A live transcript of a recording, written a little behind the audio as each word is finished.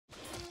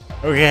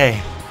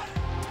Okay.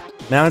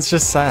 Now it's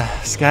just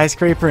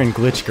Skyscraper and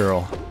Glitch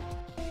Girl.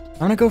 I'm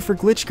gonna go for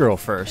Glitch Girl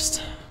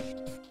first.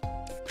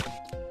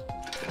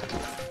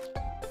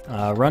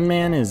 Run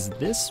Man is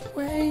this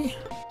way?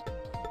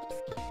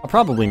 I'll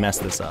probably mess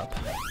this up.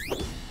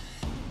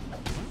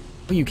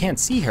 Oh, you can't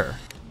see her.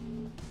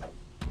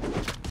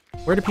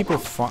 Where do people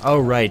farm? Oh,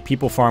 right,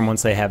 people farm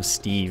once they have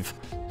Steve.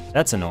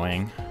 That's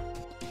annoying.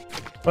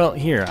 Well,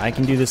 here, I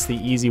can do this the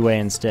easy way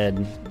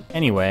instead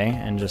anyway,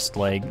 and just,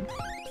 like,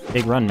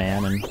 big Run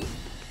Man and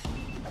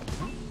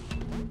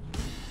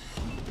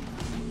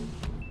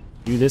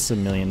do this a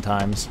million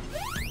times.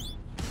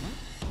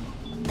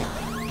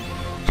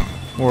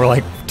 Or,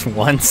 like,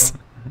 once.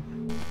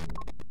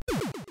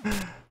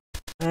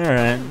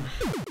 Alright.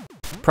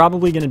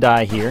 Probably gonna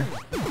die here.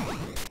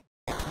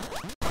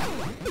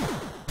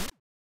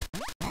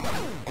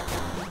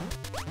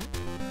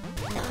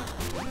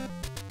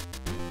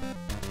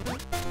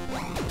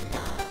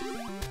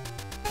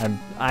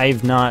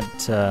 I've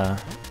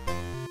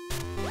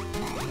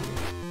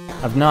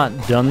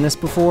not done this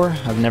before.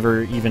 I've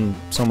never even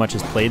so much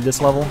as played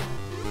this level.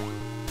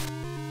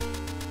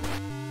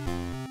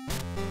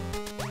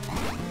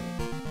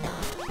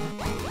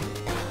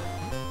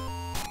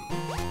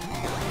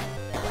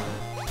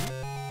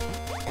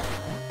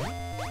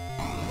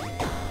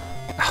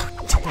 Oh,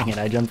 dang it,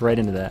 I jumped right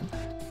into that.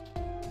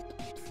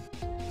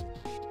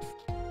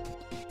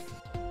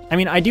 I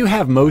mean, I do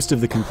have most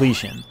of the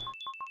completion.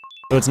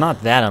 So it's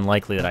not that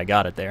unlikely that I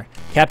got it there.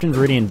 Captain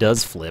Viridian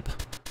does flip.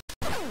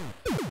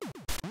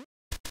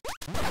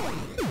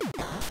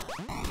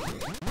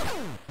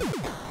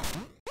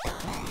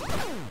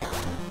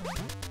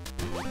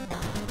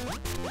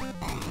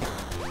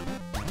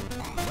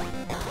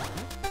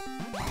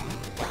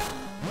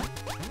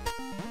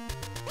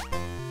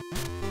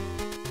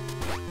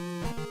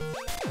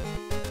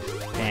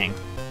 Dang.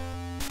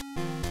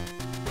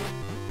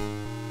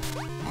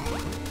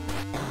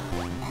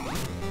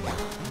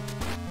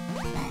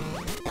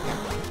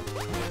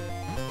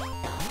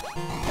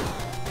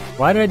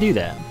 Why did I do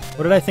that?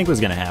 What did I think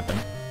was gonna happen?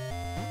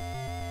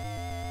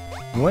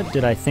 What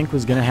did I think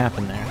was gonna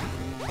happen there?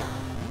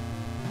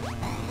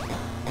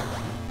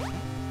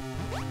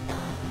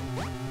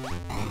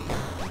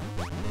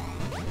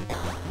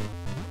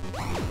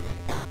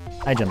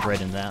 I jumped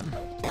right into that.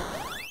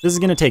 This is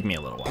gonna take me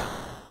a little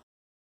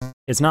while.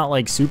 It's not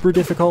like super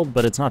difficult,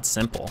 but it's not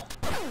simple.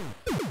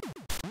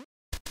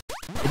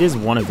 It is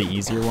one of the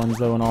easier ones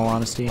though, in all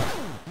honesty.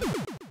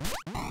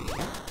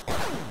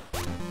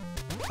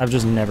 I've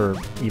just never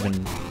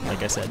even,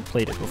 like I said,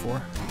 played it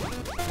before.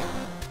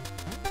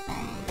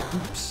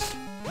 Oops.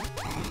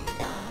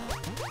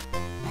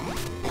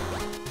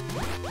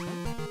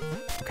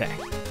 Okay.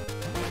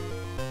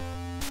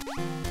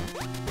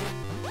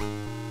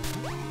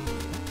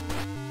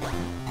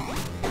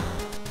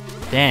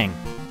 Dang.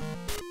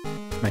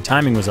 My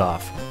timing was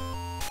off.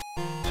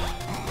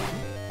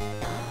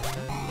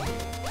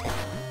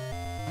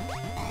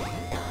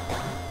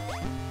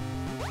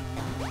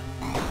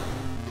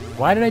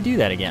 Why did I do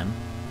that again?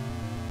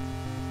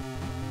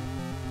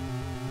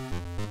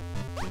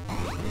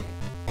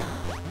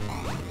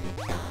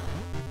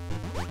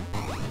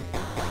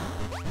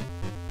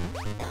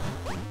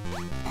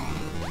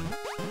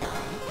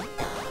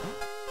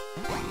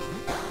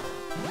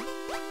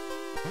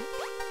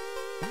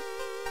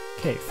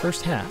 Okay,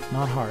 first half,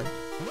 not hard.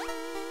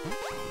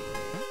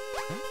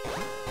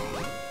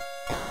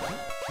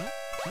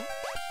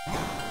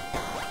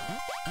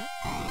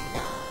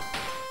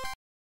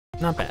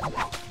 Not bad.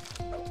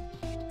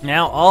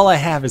 Now all I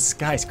have is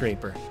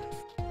Skyscraper.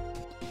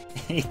 I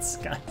hate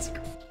Skyscraper.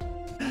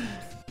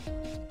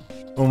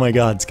 Oh my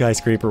god,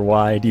 Skyscraper,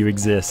 why do you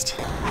exist?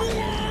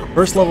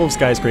 First level of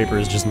Skyscraper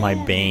is just my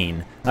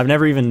bane. I've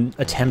never even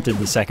attempted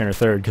the second or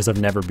third because I've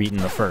never beaten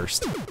the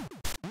first.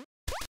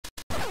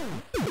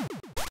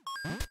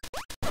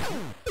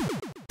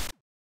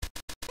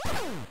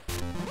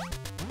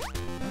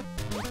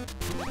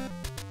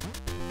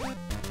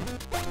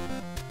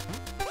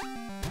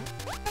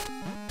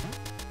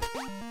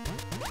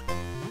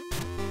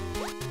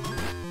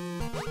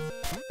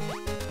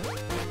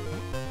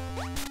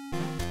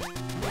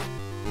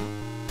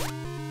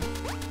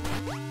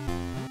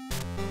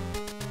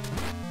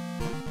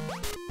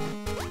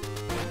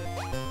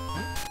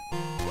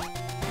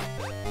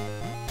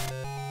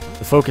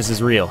 The focus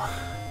is real.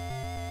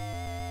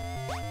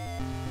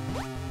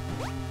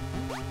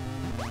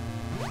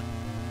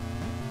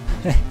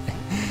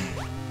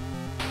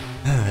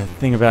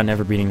 Thing about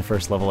never beating the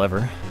first level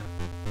ever.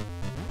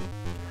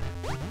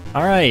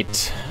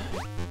 Alright.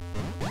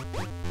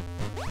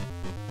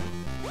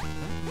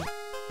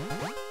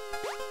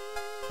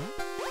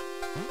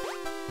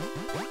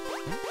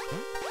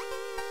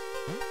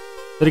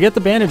 So to get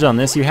the bandage on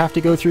this, you have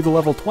to go through the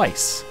level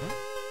twice.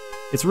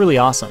 It's really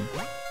awesome.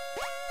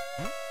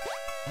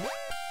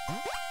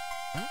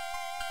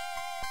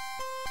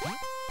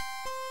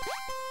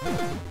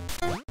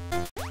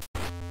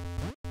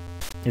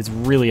 It's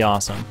really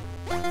awesome.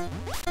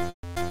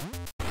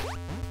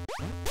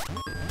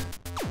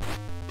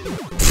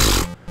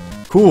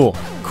 Cool.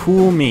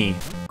 Cool me.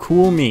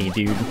 Cool me,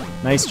 dude.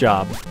 Nice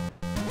job.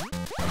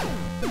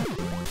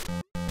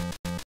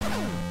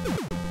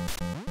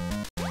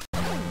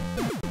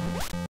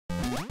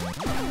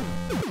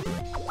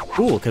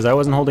 Cool, because I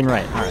wasn't holding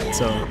right. Alright,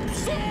 so...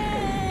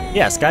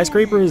 yeah,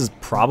 Skyscraper is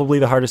probably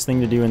the hardest thing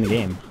to do in the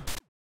game.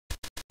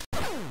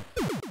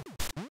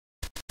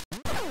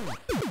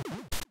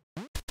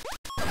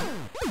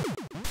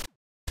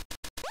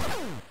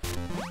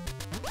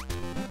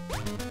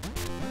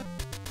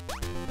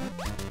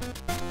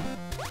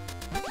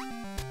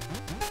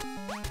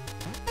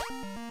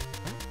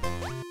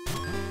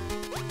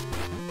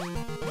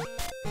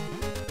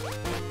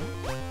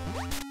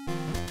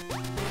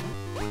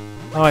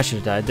 Oh, I should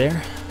have died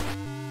there.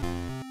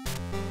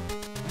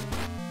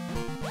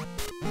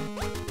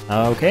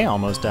 Okay,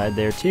 almost died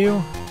there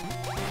too.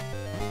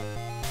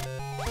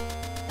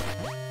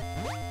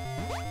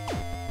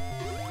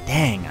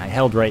 Dang, I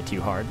held right too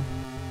hard.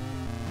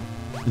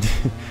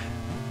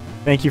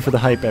 Thank you for the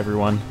hype,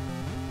 everyone.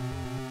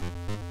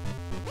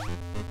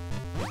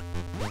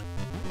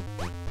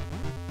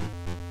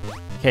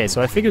 Okay,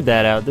 so I figured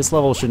that out. This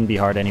level shouldn't be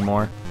hard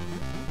anymore.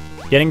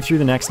 Getting through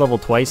the next level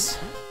twice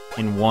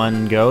in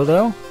one go,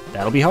 though,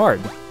 that'll be hard.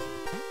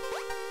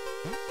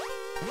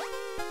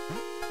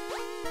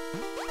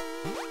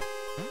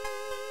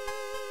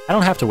 I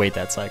don't have to wait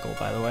that cycle,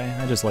 by the way.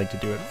 I just like to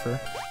do it for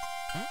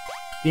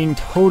being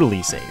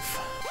totally safe.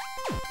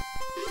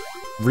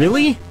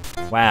 Really?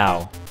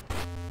 Wow.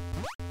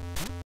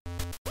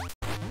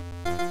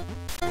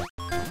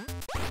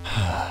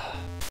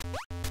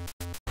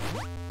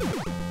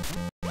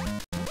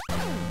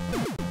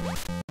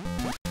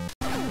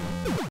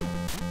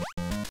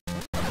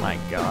 My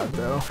god,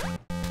 though.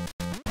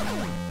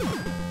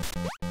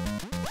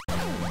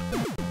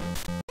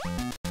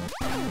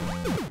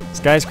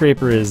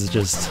 Skyscraper is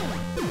just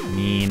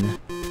mean.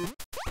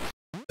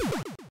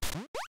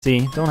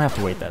 See, don't have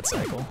to wait that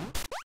cycle.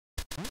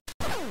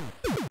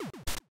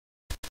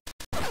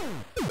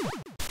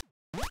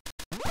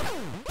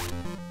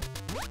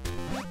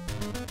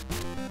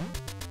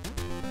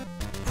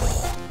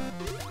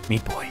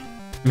 Meat boy.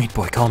 Meat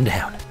boy, calm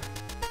down.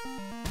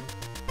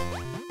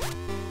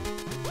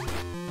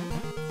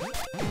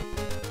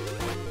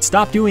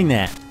 Stop doing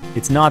that.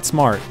 It's not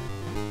smart.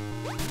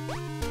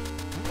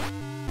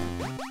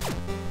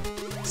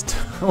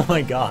 Oh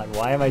my god,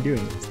 why am I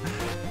doing this?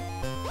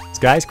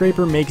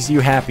 Skyscraper makes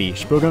you happy.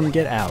 Spugum,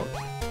 get out.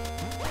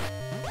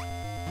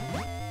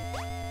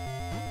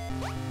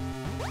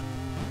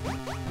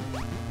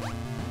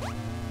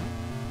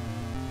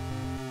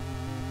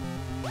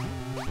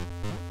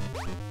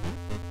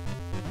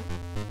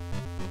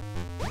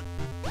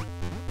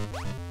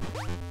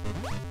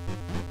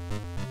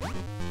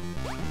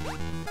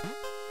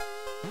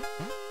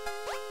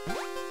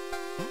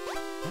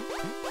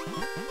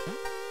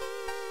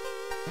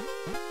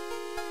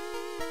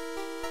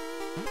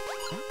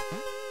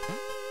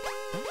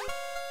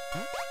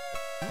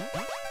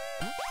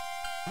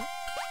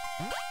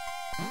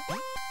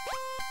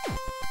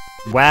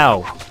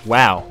 Wow.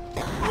 Wow.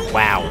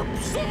 Wow.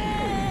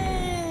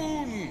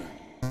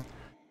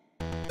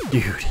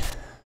 Dude.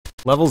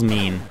 Level's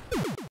mean.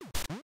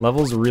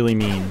 Level's really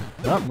mean.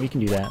 Oh, we can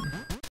do that.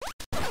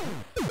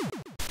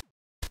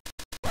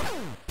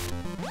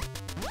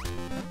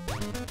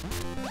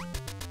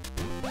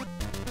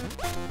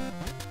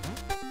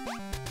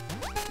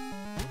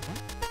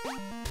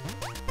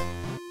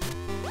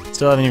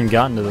 Still haven't even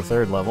gotten to the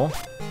third level.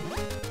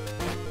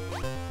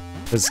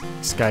 Because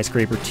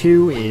Skyscraper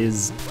 2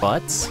 is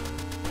butts.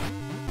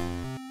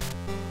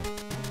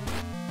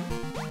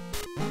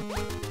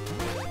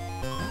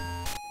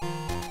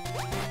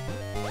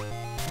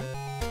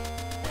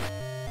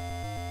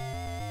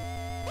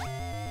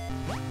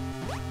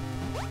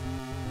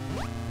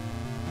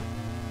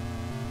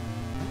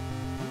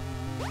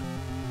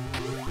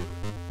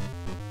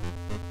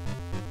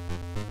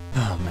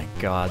 Oh my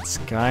god,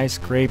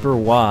 Skyscraper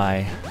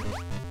Y.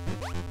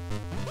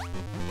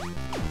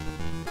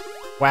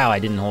 Wow, I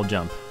didn't hold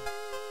jump,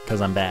 because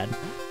I'm bad.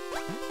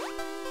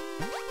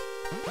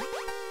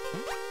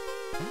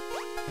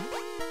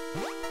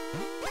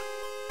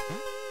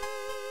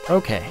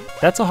 Okay,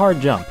 that's a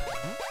hard jump.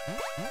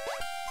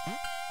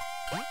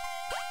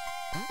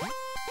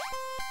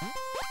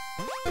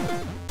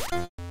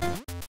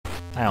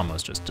 I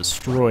almost just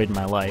destroyed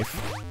my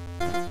life.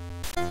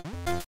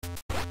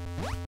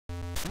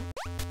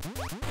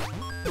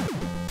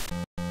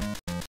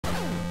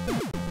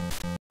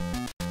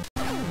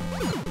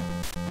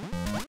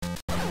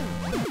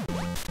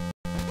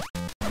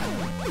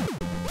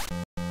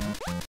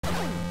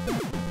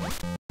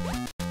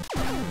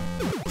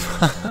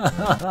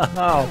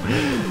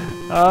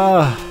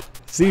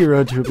 See you,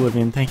 Road to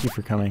Oblivion. Thank you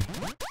for coming.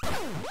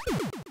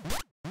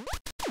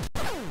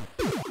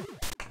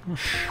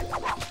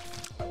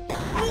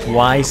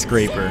 Why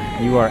Scraper?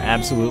 You are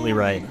absolutely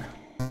right.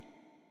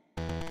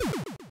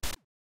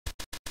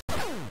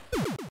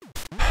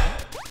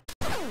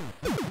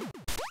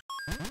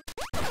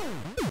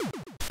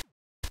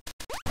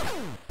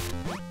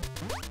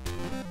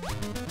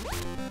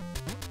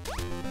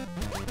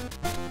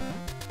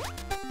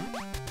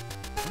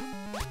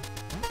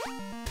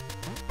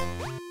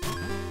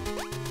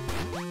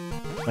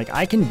 Like,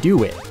 I can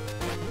do it.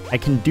 I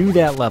can do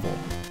that level.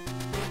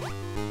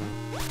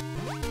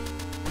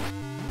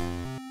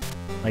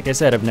 Like I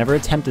said, I've never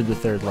attempted the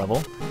 3rd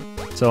level,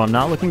 so I'm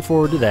not looking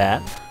forward to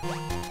that.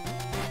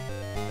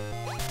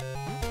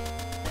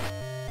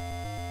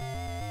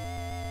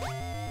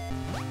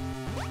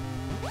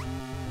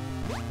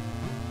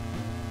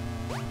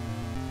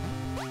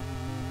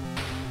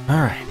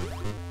 Alright.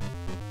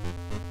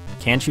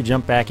 Can't you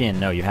jump back in?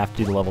 No, you have to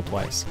do the level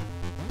twice.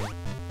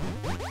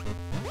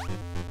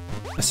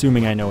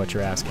 Assuming I know what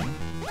you're asking.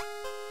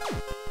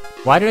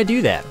 Why did I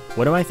do that?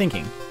 What am I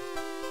thinking?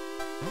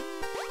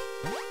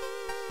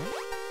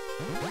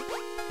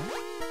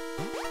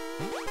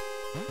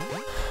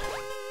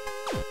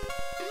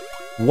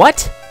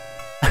 What?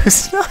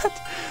 It's not...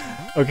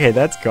 Okay,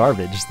 that's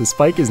garbage. The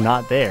spike is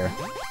not there.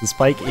 The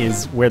spike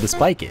is where the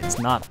spike is,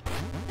 not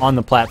on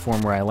the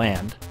platform where I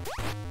land.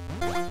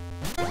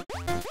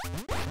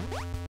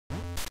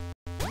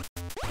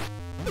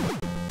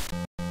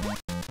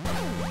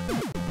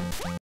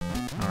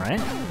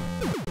 Alright.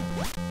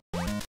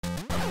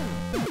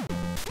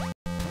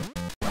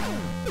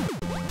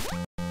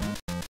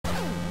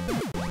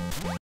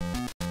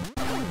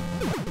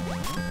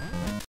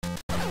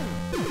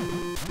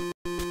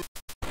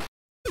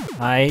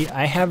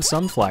 I have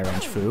some fly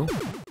wrench foo.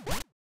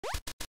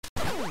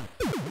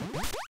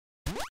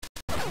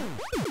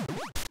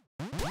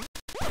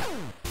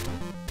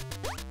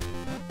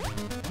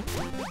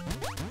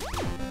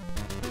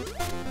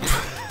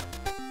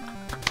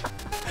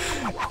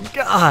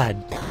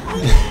 God.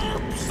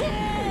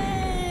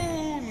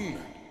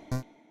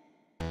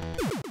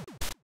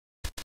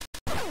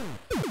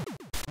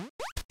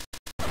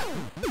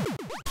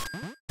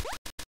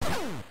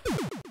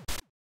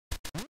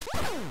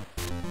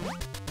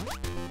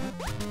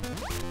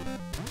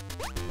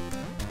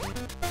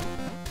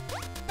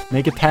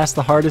 Make it past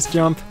the hardest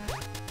jump,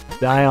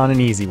 die on an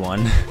easy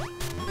one.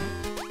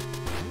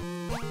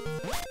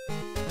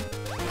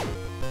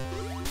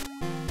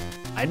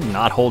 I did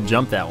not hold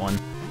jump that one.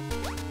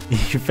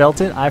 You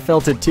felt it? I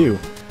felt it too.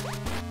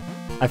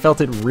 I felt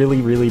it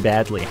really, really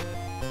badly.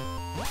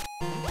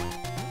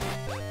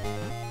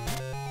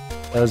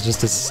 That was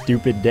just a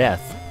stupid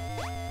death.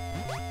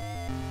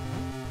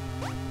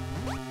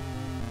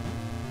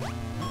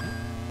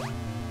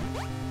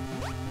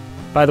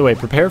 By the way,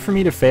 prepare for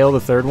me to fail the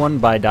 3rd one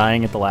by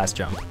dying at the last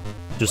jump.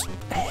 Just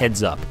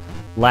heads up.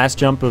 Last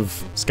jump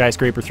of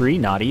Skyscraper 3,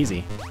 not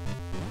easy.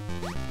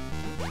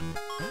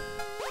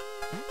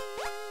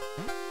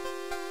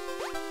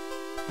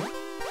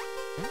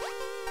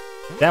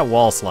 That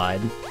wall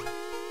slide.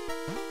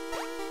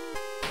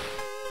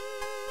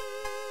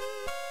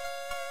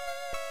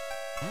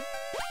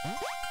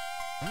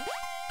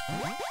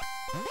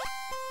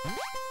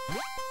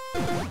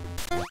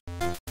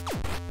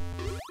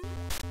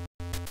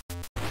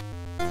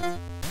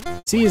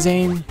 See you,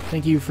 Zane.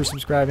 Thank you for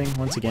subscribing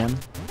once again.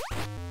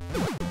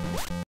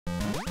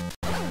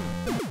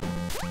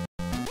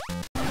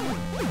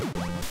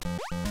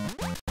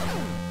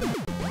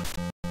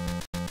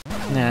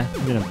 Nah,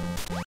 I'm gonna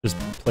just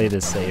play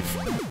this safe.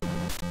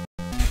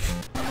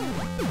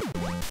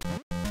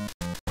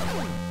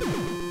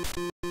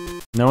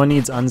 No one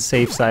needs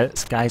unsafe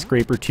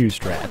Skyscraper 2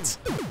 strats.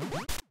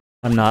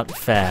 I'm not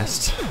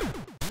fast.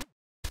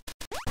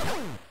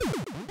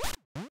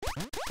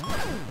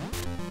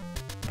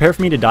 Prepare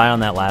for me to die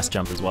on that last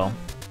jump as well.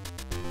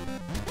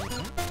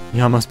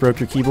 You almost broke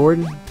your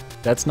keyboard?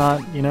 That's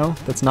not, you know,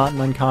 that's not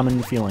an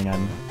uncommon feeling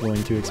I'm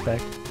willing to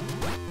expect.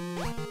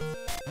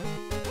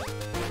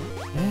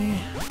 Okay.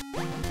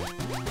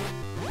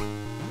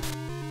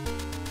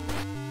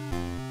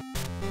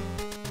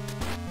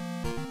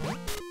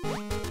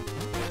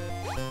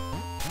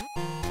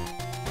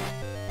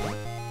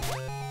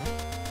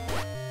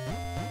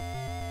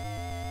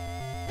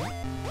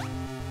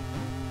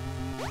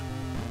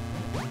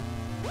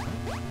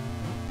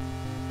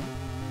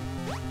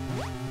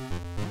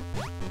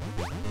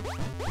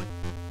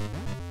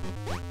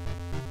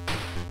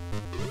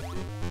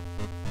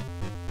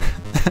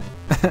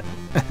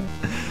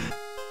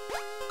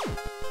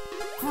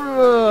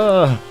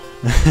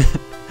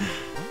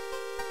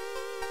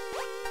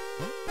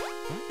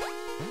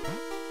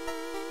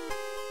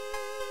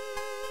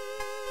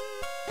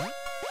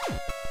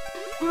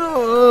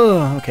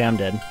 Okay, I'm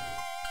dead.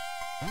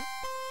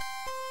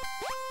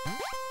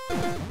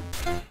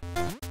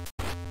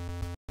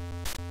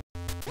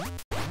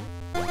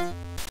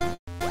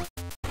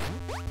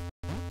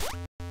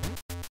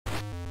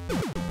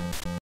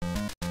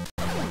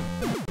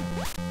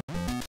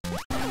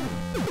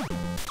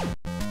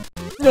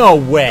 No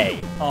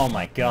way! Oh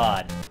my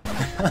god.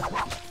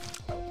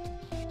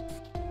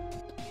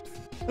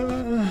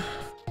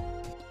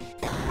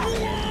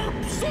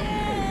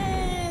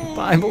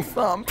 Bible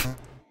thump.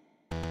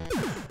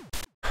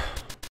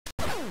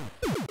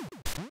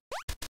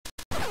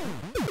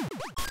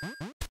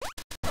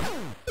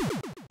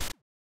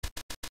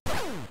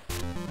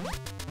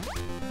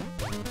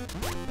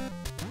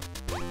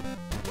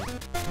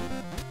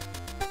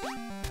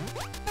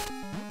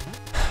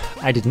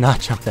 I did not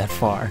jump that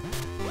far.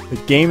 The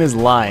game is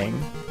lying.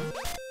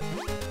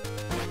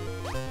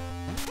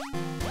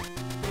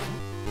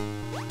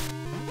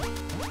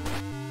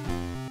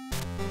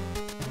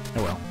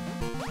 Oh well.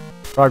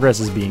 Progress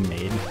is being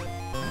made.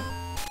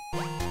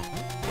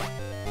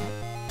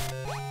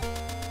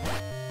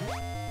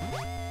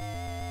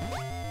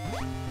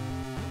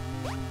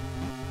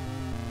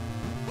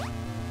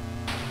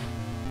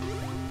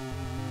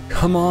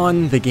 Come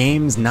on, the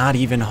game's not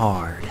even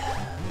hard.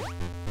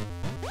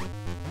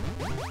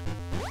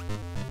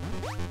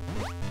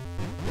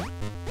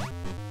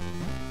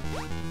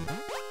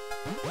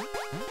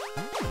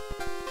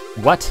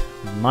 What?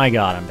 My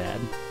god, I'm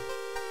bad.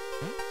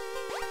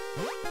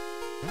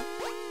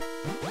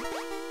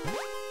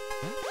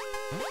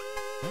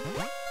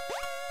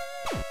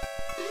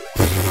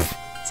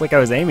 It's like I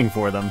was aiming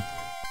for them.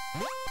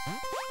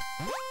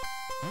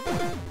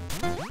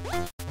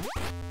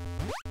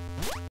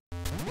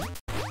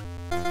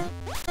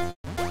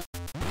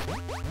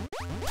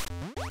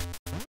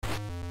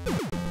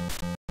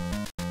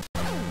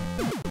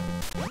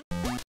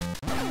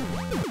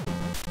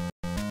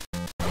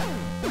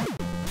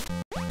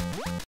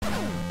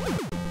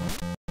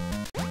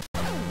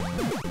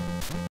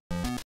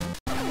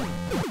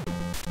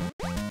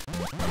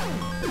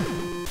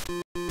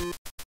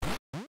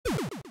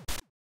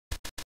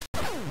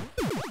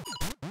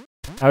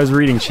 I was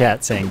reading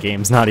chat saying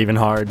game's not even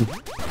hard.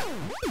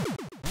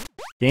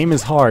 Game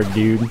is hard,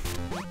 dude.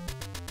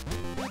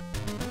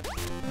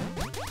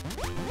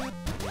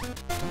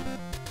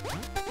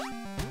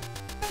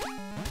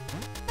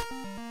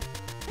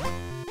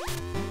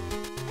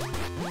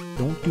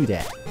 Don't do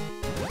that.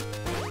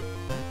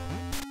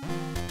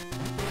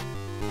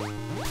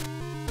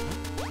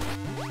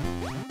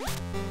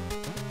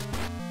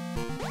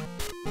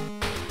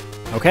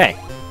 Okay.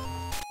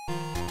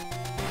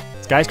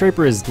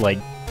 Skyscraper is like...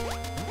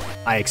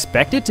 I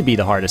expect it to be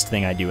the hardest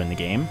thing I do in the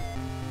game.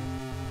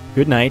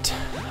 Good night.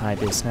 Hi,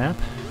 Bisnap.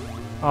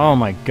 Oh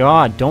my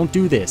god, don't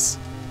do this.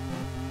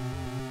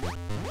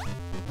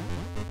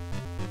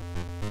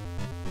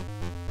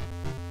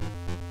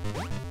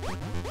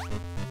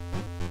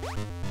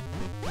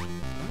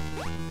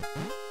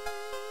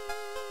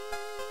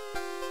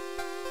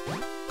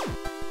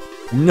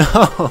 No!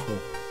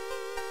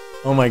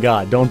 Oh my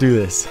god, don't do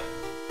this.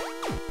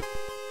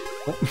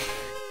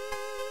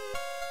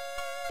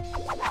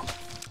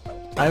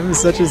 I'm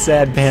such a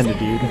sad panda,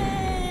 dude.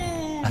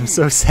 I'm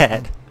so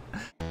sad.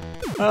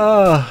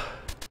 Oh.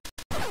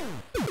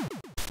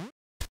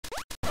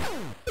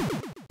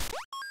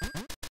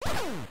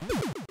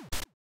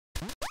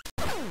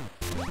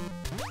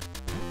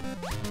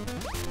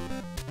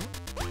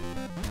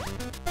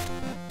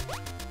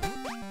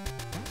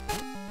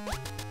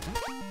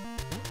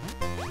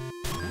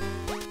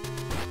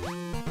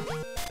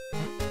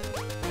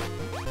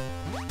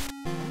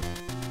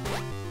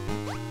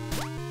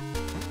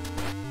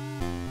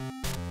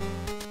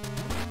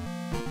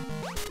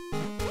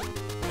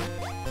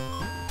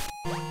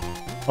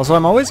 Also,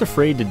 I'm always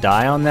afraid to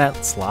die on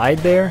that slide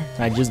there,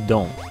 and I just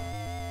don't.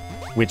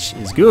 Which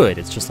is good,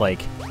 it's just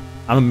like,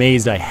 I'm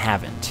amazed I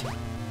haven't.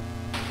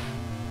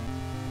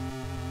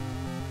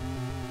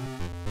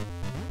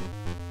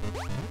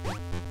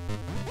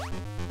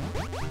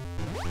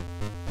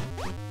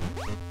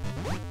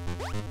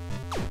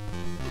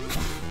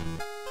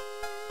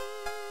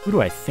 Who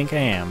do I think I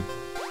am?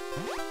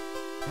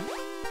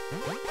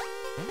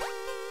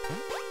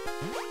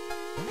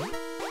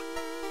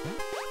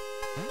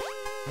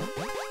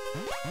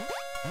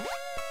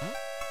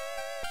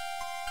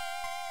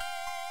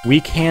 We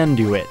can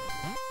do it.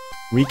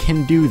 We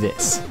can do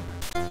this.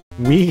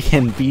 We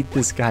can beat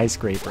the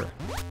skyscraper.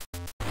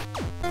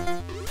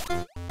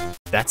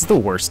 That's the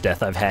worst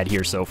death I've had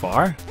here so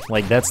far.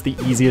 Like, that's the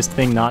easiest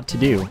thing not to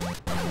do.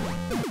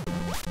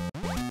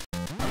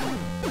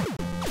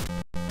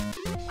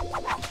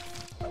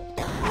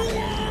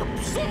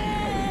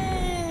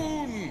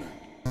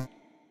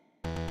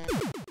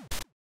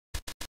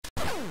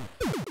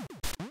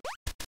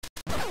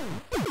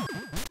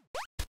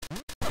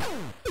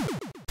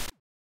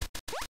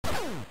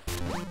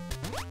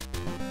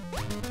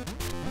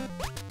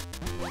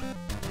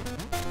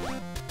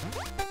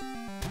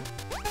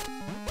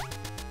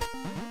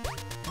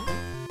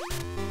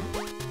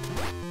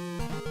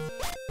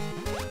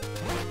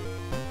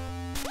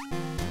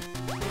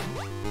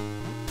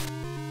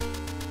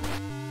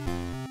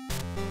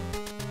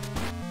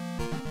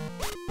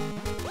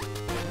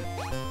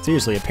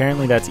 Seriously,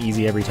 apparently that's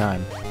easy every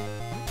time.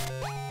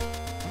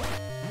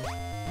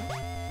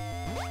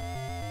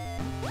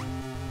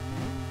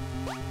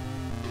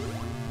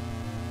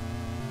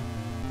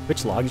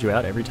 Twitch logs you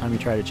out every time you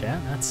try to chat?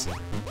 That's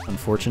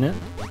unfortunate.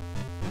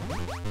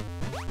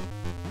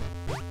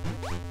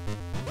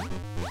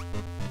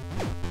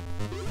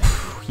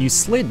 You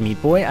slid, Meat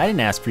Boy. I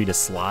didn't ask for you to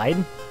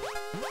slide.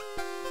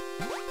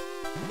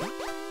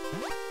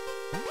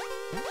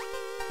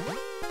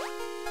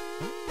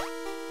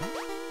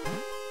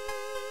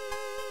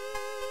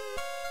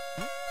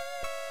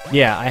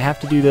 Yeah, I have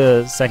to do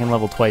the second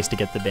level twice to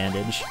get the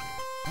bandage.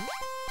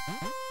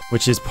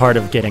 Which is part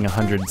of getting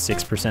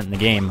 106% in the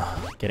game,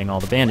 getting all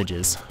the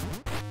bandages.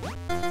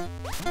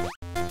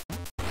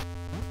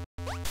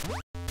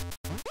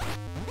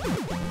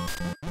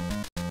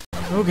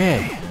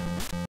 Okay.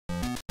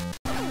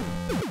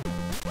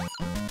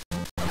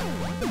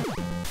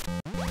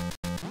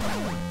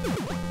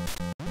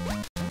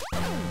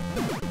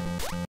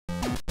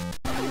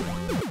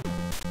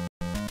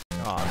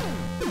 God.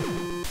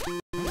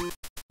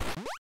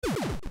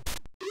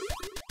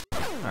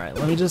 Alright,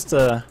 let me just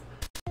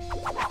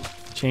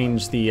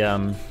change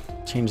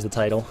the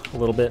title a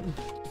little bit.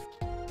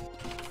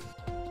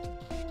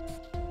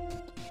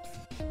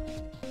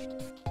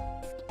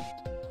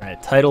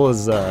 Alright, title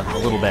is a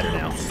little better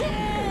now.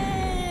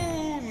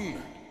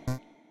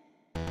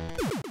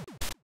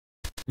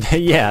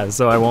 Yeah,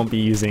 so I won't be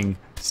using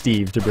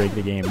Steve to break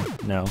the game,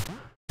 no.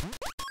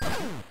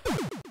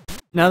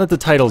 Now that the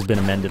title's been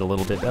amended a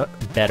little bit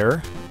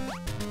better,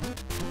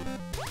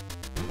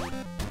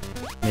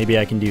 maybe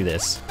I can do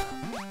this.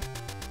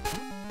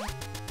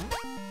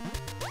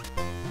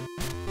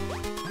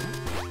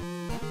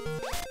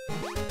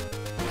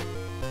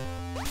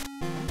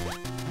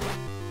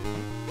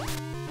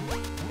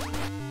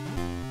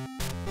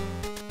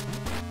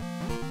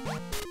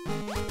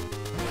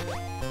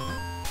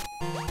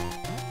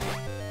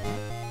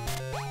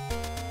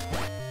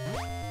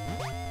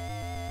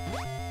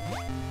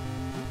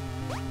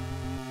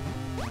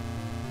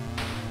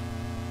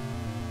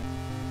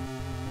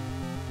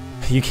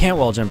 You can't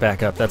wall jump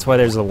back up, that's why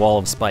there's a wall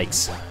of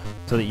spikes,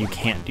 so that you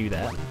can't do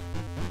that,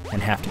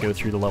 and have to go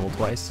through the level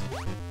twice.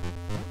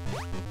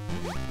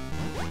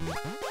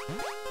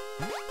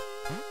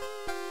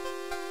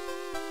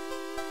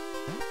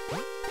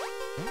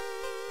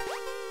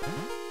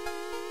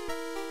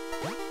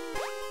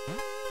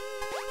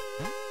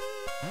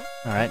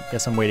 Alright,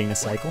 guess I'm waiting the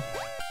cycle,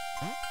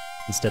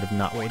 instead of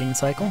not waiting the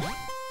cycle.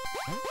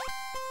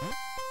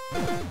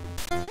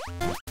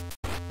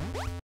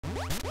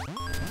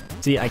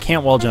 See, I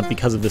can't wall jump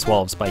because of this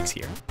wall of spikes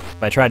here.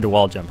 If I tried to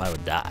wall jump, I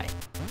would die.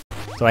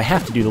 So I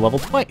have to do the level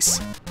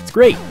twice. It's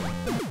great.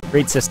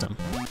 Great system.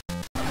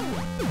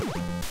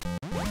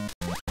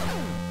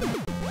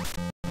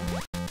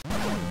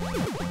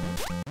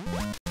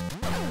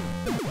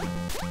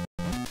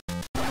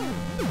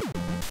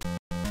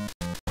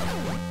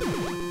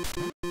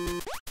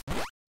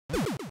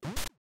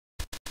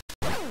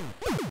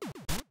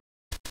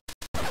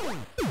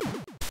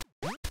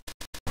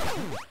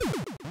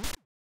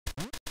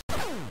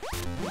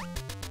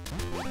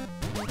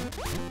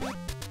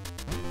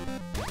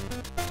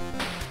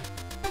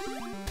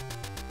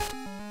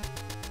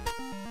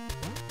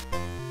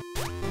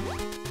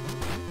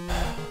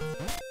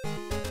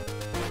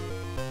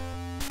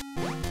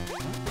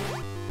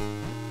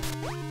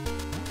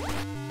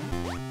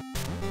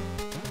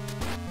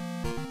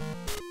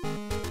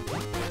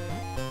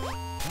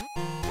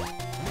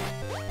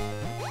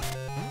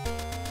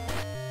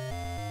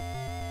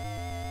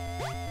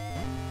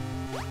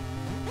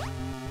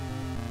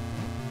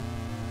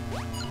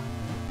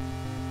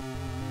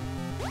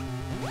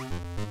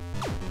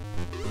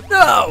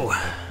 No!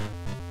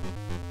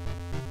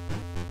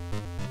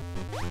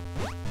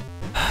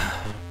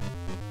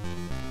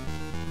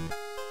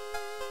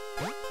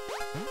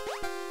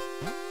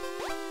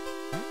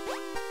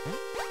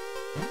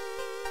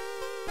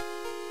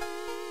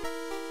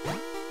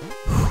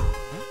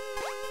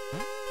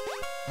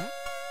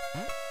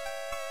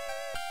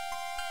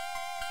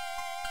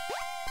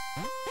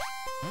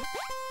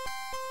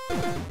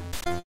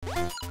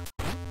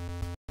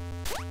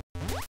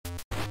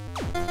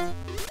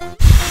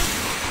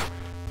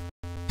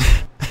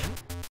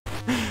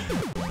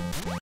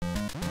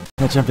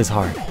 That jump is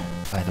hard,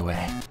 by the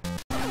way.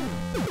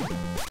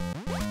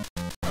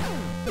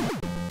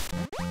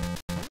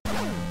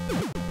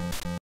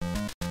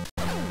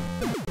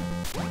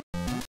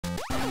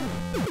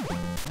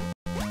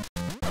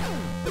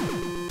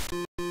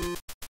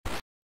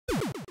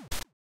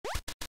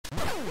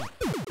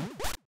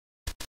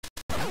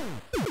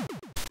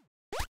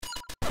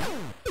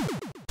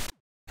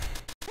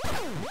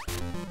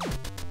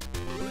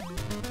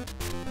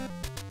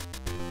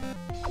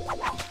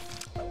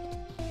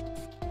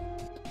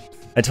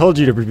 I told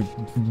you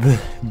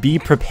to be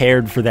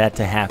prepared for that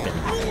to happen.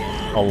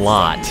 A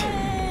lot.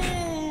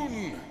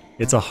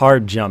 It's a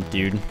hard jump,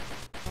 dude.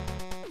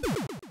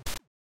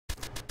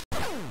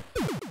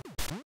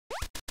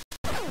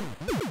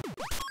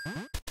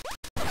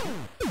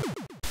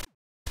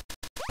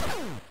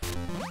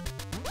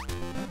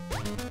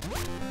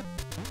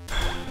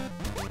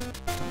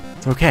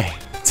 It's okay.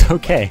 It's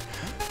okay.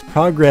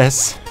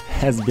 Progress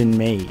has been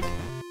made.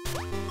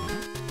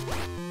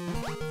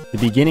 The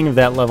beginning of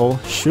that level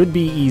should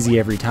be easy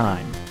every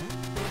time.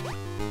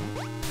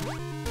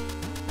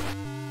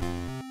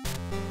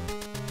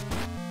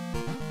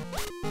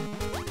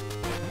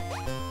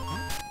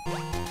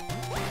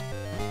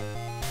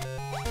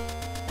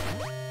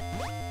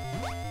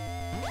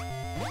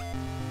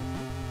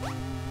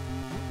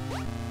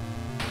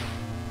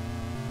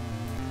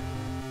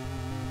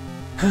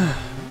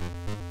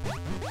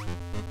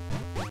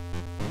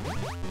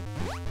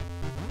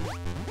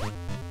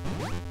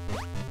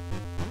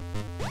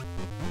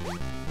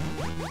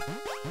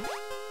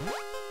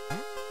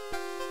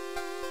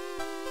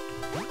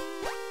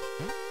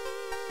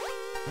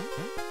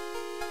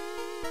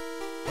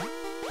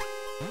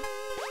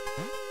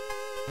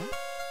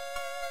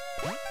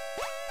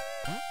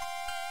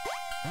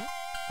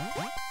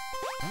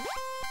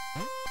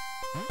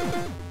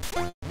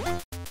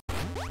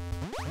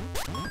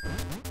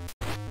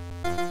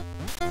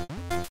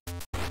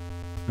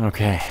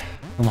 Okay,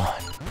 come on.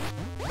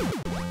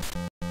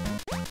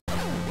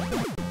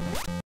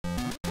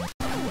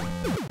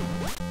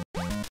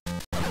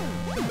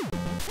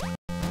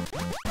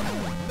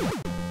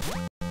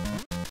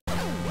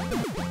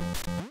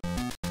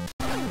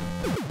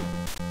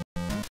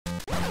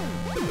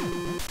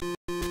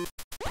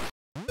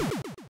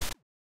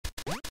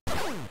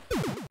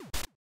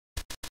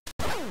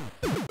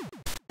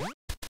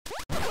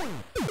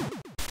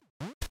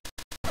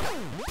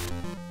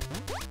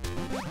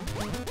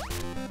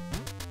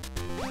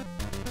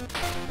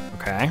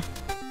 Okay.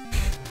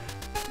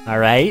 All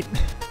right.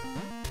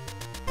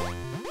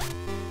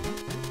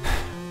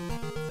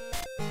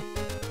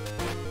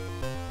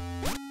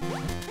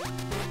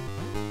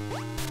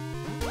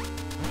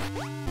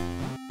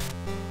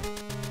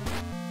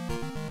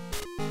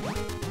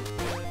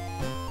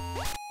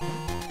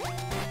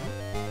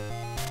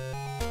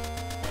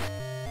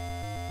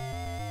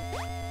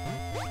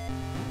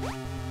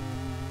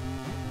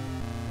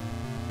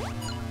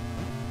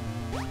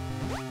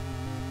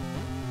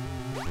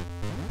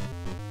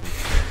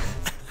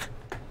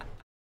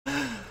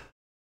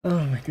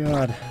 Oh my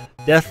god.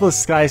 Deathless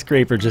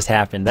skyscraper just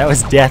happened. That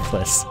was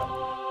deathless.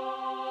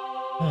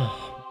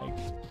 Oh my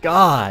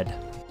god.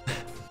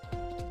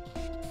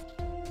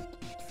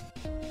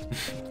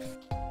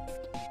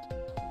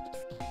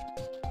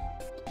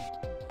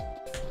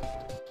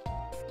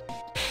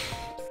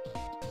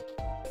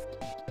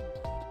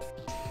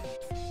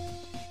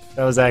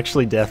 That was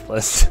actually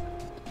deathless.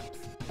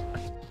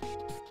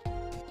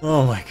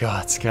 Oh my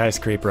god,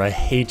 skyscraper, I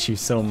hate you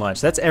so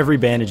much. That's every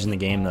bandage in the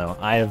game, though.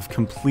 I have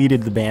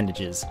completed the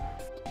bandages.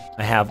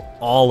 I have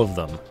all of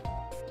them.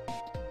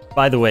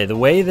 By the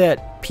way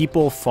that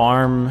people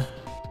farm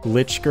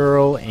Glitch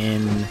Girl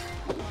in...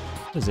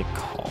 what is it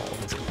called?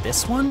 Is it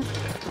this one?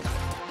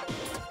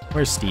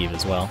 Where's Steve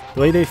as well?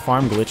 The way they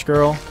farm Glitch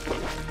Girl...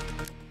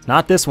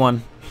 not this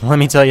one. Let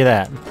me tell you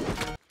that.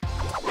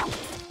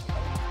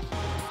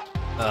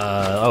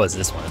 Oh, it's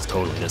this one. It's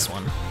totally this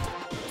one.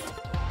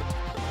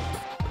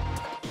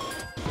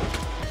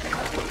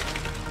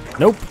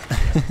 Nope.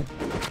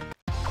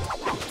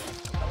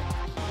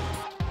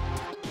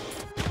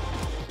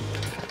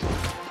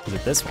 Is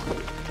it this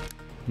one?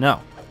 No.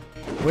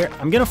 Where?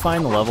 I'm gonna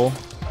find the level.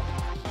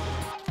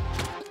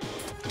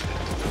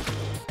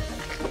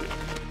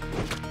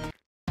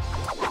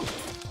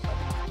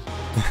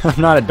 I'm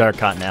not at Dark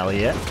Cotton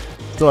Alley yet.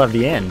 Still have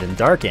the end and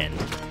Dark End.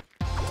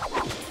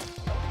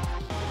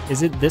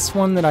 Is it this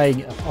one that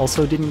I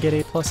also didn't get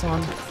A+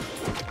 on?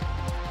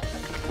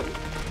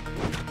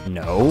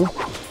 No.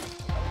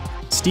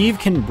 Steve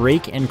can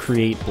break and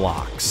create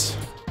blocks.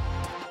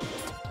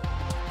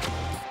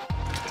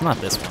 It's not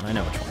this one. I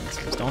know which one this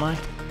is, don't I?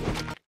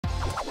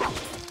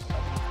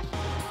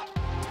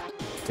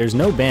 There's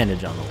no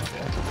bandage on the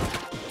level.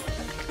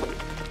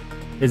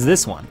 It's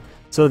this one.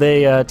 So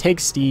they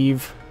take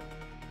Steve,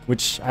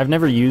 which I've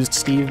never used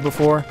Steve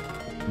before,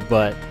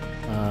 but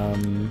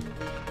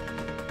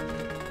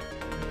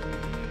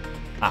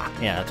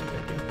yeah, that's what they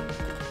do.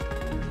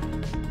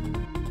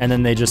 And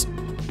then they just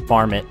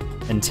farm it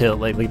until,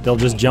 like they'll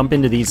just jump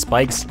into these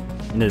spikes,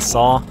 into the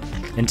saw,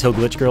 until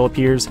Glitch Girl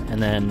appears,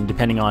 and then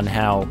depending on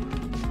how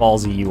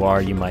ballsy you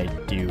are, you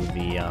might do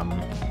the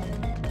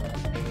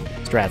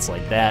strats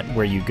like that,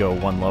 where you go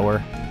one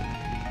lower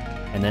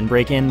and then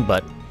break in,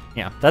 but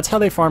yeah, that's how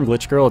they farm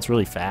Glitch Girl. It's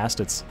really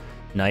fast, it's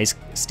nice.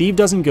 Steve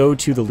doesn't go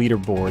to the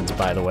leaderboards,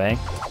 by the way,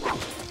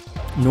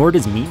 nor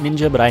does Meat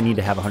Ninja, but I need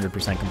to have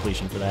 100%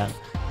 completion for that.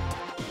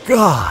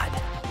 God!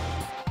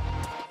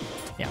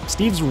 Yeah,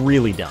 Steve's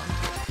really dumb.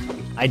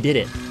 I did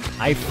it.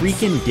 I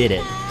freaking did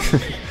it.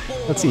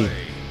 Let's see.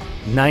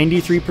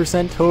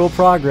 93% total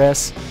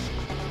progress.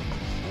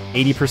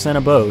 80%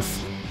 of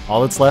both.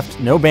 All that's left,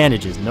 no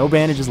bandages. No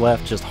bandages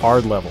left, just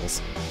hard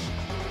levels.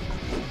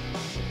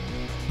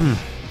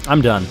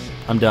 I'm done.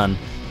 I'm done.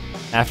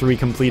 After we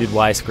completed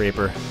Y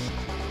Scraper,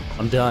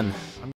 I'm done.